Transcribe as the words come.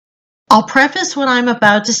I'll preface what I'm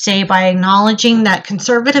about to say by acknowledging that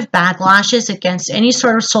conservative backlashes against any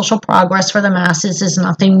sort of social progress for the masses is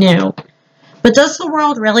nothing new. But does the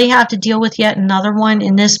world really have to deal with yet another one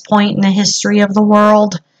in this point in the history of the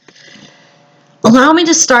world? Allow me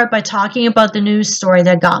to start by talking about the news story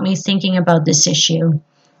that got me thinking about this issue.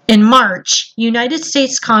 In March, United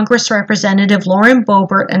States Congress Representative Lauren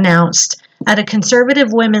Boebert announced at a conservative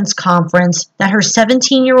women's conference that her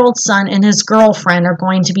 17-year-old son and his girlfriend are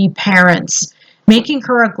going to be parents, making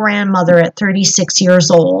her a grandmother at 36 years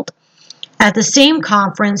old. At the same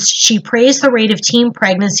conference, she praised the rate of teen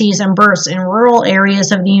pregnancies and births in rural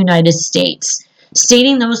areas of the United States,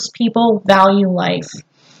 stating those people value life.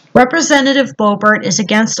 Representative Boebert is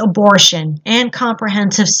against abortion and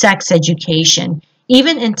comprehensive sex education,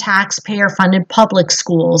 even in taxpayer-funded public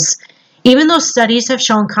schools, even though studies have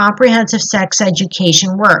shown comprehensive sex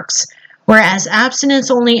education works, whereas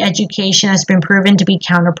abstinence-only education has been proven to be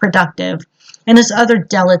counterproductive and has other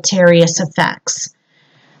deleterious effects.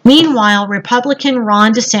 Meanwhile, Republican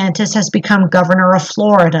Ron DeSantis has become governor of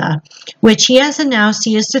Florida, which he has announced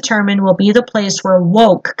he is determined will be the place where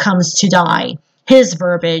woke comes to die, his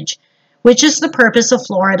verbiage, which is the purpose of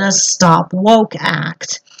Florida's Stop Woke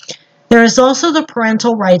Act. There is also the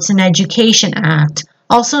Parental Rights and Education Act,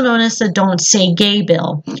 also known as the Don't Say Gay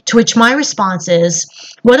Bill, to which my response is,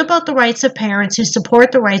 what about the rights of parents who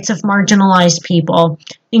support the rights of marginalized people,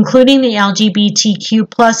 including the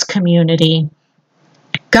LGBTQ+ community?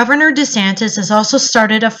 Governor DeSantis has also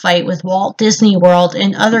started a fight with Walt Disney World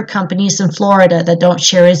and other companies in Florida that don't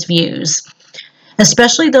share his views,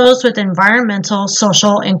 especially those with environmental,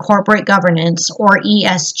 social, and corporate governance, or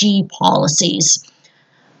ESG, policies.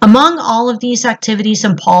 Among all of these activities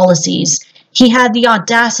and policies, he had the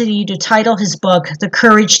audacity to title his book, The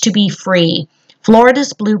Courage to Be Free,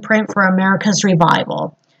 Florida's Blueprint for America's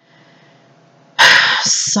Revival.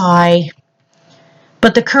 Sigh.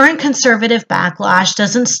 But the current conservative backlash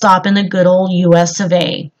doesn't stop in the good old US of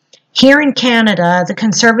A. Here in Canada, the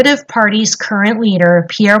Conservative Party's current leader,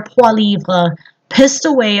 Pierre Poilievre, pissed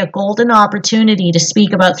away a golden opportunity to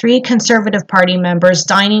speak about 3 Conservative Party members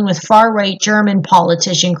dining with far-right German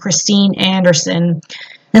politician Christine Anderson,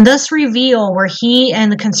 and thus reveal where he and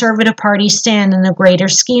the Conservative Party stand in the greater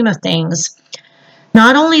scheme of things.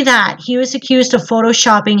 Not only that, he was accused of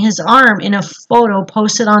photoshopping his arm in a photo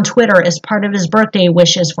posted on Twitter as part of his birthday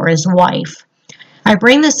wishes for his wife. I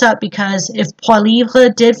bring this up because if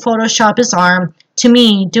Poilievre did photoshop his arm, to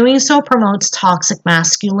me, doing so promotes toxic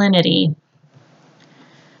masculinity.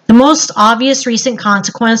 The most obvious recent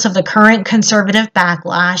consequence of the current conservative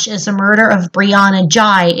backlash is the murder of Brianna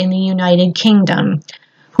Ghey in the United Kingdom,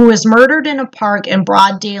 who was murdered in a park in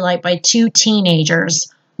broad daylight by 2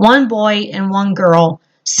 teenagers, 1 boy and 1 girl,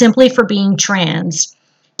 simply for being trans.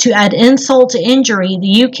 To add insult to injury,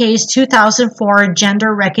 the UK's 2004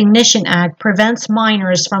 Gender Recognition Act prevents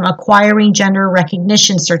minors from acquiring gender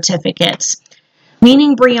recognition certificates,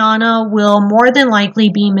 meaning Brianna will more than likely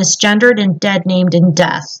be misgendered and dead-named in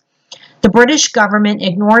death. The British government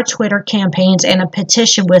ignored Twitter campaigns and a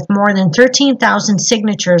petition with more than 13,000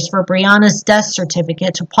 signatures for Brianna's death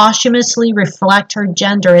certificate to posthumously reflect her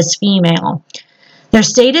gender as female. Their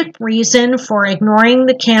stated reason for ignoring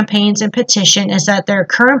the campaigns and petition is that their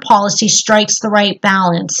current policy strikes the right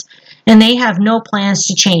balance, and they have no plans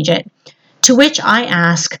to change it. To which I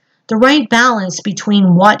ask, the right balance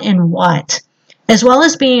between what and what? As well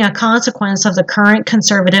as being a consequence of the current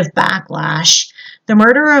conservative backlash, the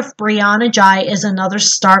murder of Brianna Ghey is another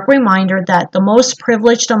stark reminder that the most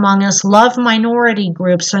privileged among us love minority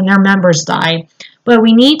groups when their members die, but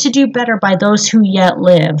we need to do better by those who yet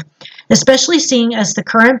live, especially seeing as the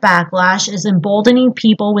current backlash is emboldening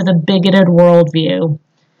people with a bigoted worldview.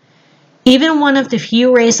 Even one of the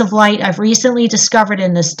few rays of light I've recently discovered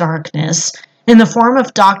in this darkness, in the form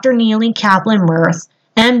of Dr. Neely Kaplan-Murth,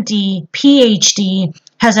 MD, PhD,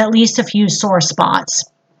 has at least a few sore spots.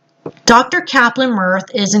 Dr.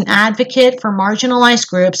 Kaplan-Murth is an advocate for marginalized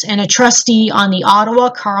groups and a trustee on the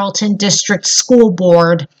Ottawa-Carleton District School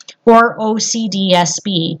Board, or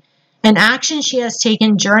OCDSB, and actions she has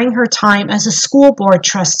taken during her time as a school board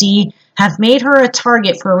trustee have made her a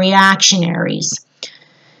target for reactionaries.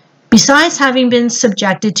 Besides having been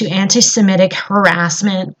subjected to anti-Semitic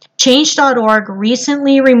harassment, Change.org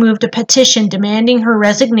recently removed a petition demanding her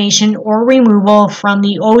resignation or removal from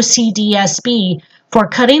the OCDSB for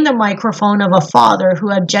cutting the microphone of a father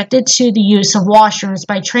who objected to the use of washrooms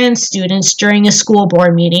by trans students during a school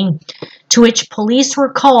board meeting, to which police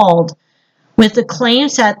were called with the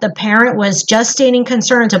claims that the parent was just stating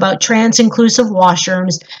concerns about trans-inclusive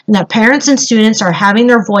washrooms and that parents and students are having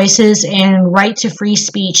their voices and right to free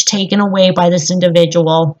speech taken away by this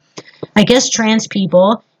individual. I guess trans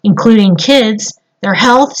people, including kids, their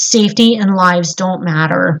health, safety, and lives don't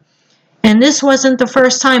matter. And this wasn't the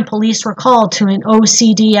first time police were called to an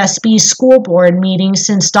OCDSB school board meeting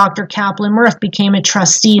since Dr. Kaplan Mirth became a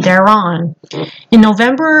trustee thereon. In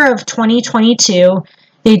November of 2022,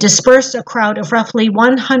 they dispersed a crowd of roughly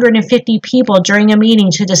 150 people during a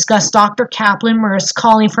meeting to discuss Dr. Kaplan Mirth's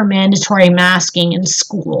calling for mandatory masking in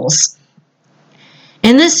schools.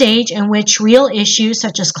 In this age in which real issues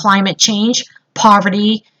such as climate change,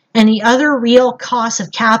 poverty, and the other real costs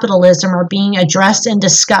of capitalism are being addressed and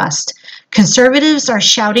discussed, conservatives are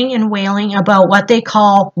shouting and wailing about what they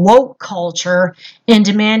call woke culture and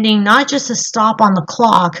demanding not just a stop on the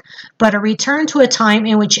clock, but a return to a time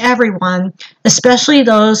in which everyone, especially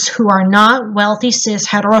those who are not wealthy, cis,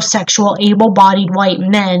 heterosexual, able-bodied white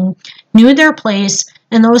men, knew their place,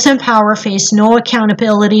 and those in power faced no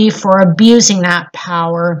accountability for abusing that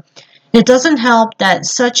power. It doesn't help that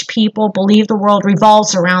such people believe the world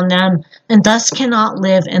revolves around them and thus cannot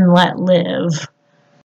live and let live.